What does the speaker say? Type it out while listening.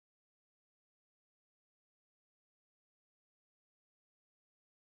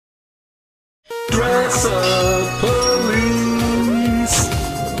Dress Up Police.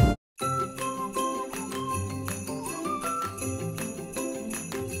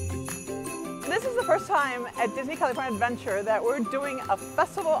 This is the first time at Disney California Adventure that we're doing a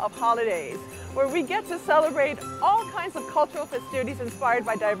festival of holidays where we get to celebrate all kinds of cultural festivities inspired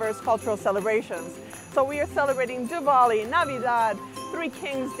by diverse cultural celebrations. So we are celebrating Diwali, Navidad, Three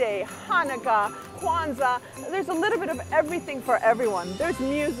Kings Day, Hanukkah, Kwanzaa. There's a little bit of everything for everyone. There's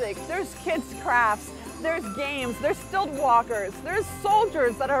music, there's kids' crafts, there's games, there's stilt walkers, there's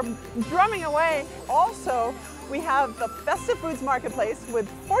soldiers that are drumming away. Also, we have the Festive Foods Marketplace with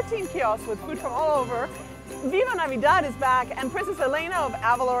 14 kiosks with food from all over. Viva Navidad is back, and Princess Elena of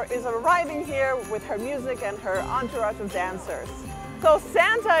Avalor is arriving here with her music and her entourage of dancers. So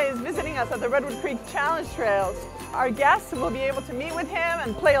Santa is visiting us at the Redwood Creek Challenge Trails. Our guests will be able to meet with him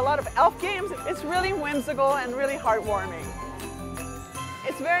and play a lot of elf games. It's really whimsical and really heartwarming.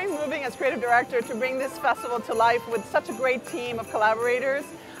 It's very moving as creative director to bring this festival to life with such a great team of collaborators.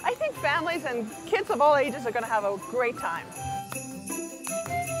 I think families and kids of all ages are going to have a great time.